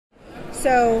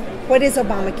So what is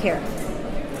Obamacare?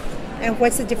 And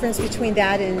what's the difference between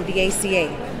that and the ACA?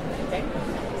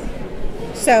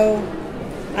 So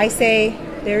I say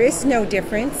there is no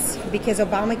difference because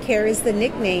Obamacare is the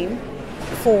nickname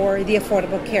for the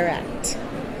Affordable Care Act.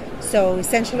 So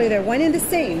essentially they're one and the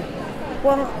same.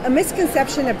 Well, a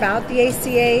misconception about the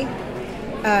ACA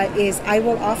is I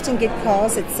will often get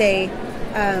calls that say,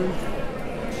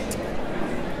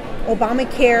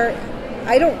 Obamacare,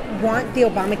 I don't want the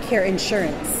Obamacare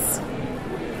insurance.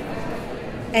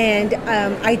 And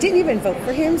I didn't even vote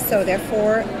for him, so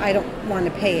therefore I don't want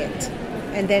to pay it.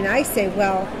 And then I say,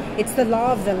 well, it's the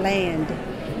law of the land.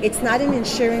 It's not an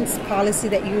insurance policy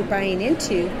that you're buying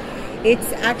into.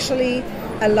 It's actually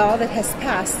a law that has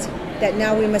passed that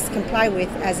now we must comply with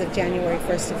as of January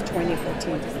 1st of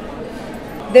 2014.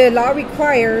 The law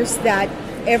requires that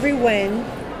everyone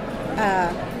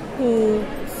who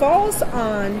falls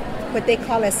on what they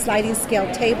call a sliding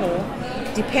scale table,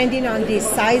 depending on the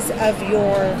size of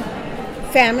your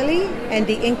family and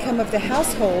the income of the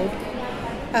household,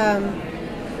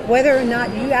 whether or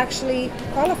not you actually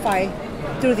qualify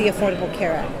through the Affordable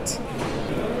Care Act.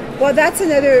 Well, that's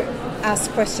another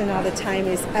asked question all the time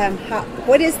is,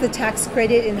 what is the tax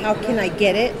credit and how can I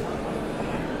get it?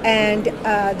 And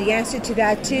the answer to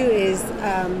that too is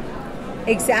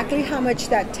exactly how much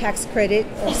that tax credit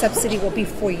or subsidy will be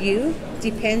for you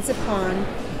depends upon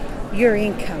your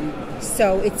income.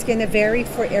 So it's going to vary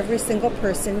for every single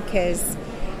person because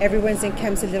everyone's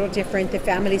income is a little different. The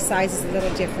family size is a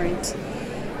little different.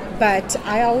 But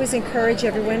I always encourage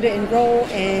everyone to enroll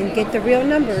and get the real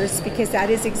numbers because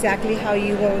that is exactly how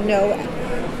you will know.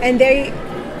 And they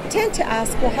tend to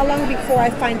ask, well, how long before I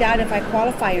find out if I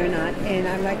qualify or not? And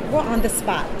I'm like, well, on the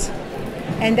spot.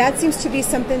 And that seems to be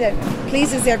something that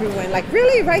pleases everyone. Like,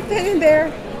 really, right then and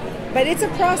there? But it's a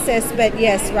process, but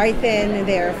yes, right then and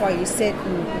there while you sit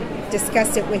and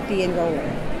discuss it with the enroller.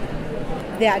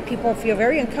 That people feel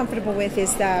very uncomfortable with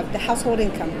is the household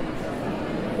income.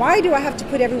 Why do I have to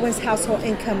put everyone's household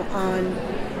income on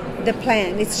the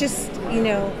plan? It's just,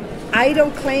 I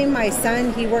don't claim my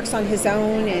son. He works on his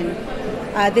own. And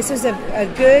this is a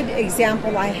good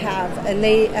example I have.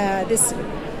 This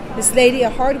lady, a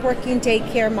hardworking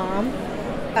daycare mom,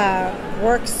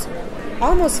 works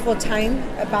almost full-time,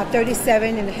 about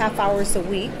 37 and a half hours a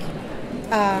week,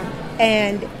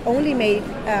 and only made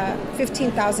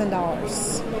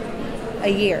 $15,000 a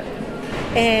year.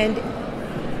 And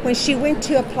when she went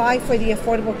to apply for the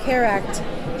Affordable Care Act,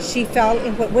 she fell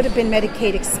in what would have been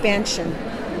Medicaid expansion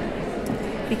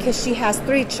because she has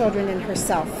 3 children in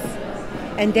herself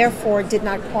and therefore did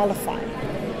not qualify.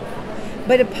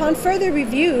 But upon further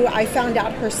review, I found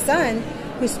out her son,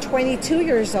 who's 22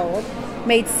 years old,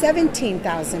 made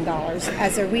 $17,000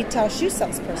 as a retail shoe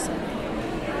salesperson.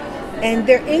 And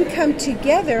their income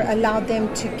together allowed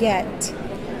them to get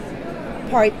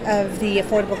part of the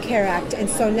Affordable Care Act. And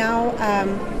so now, I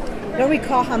don't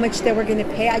recall how much they were going to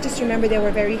pay. I just remember they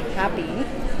were very happy.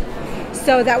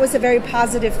 So that was a very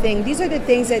positive thing. These are the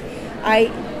things that I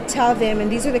tell them,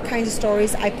 and these are the kinds of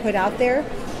stories I put out there,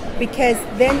 because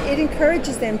then it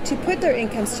encourages them to put their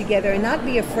incomes together and not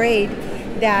be afraid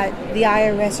that the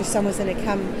IRS or someone's going to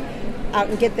come out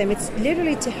and get them. It's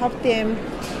literally to help them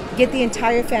get the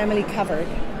entire family covered.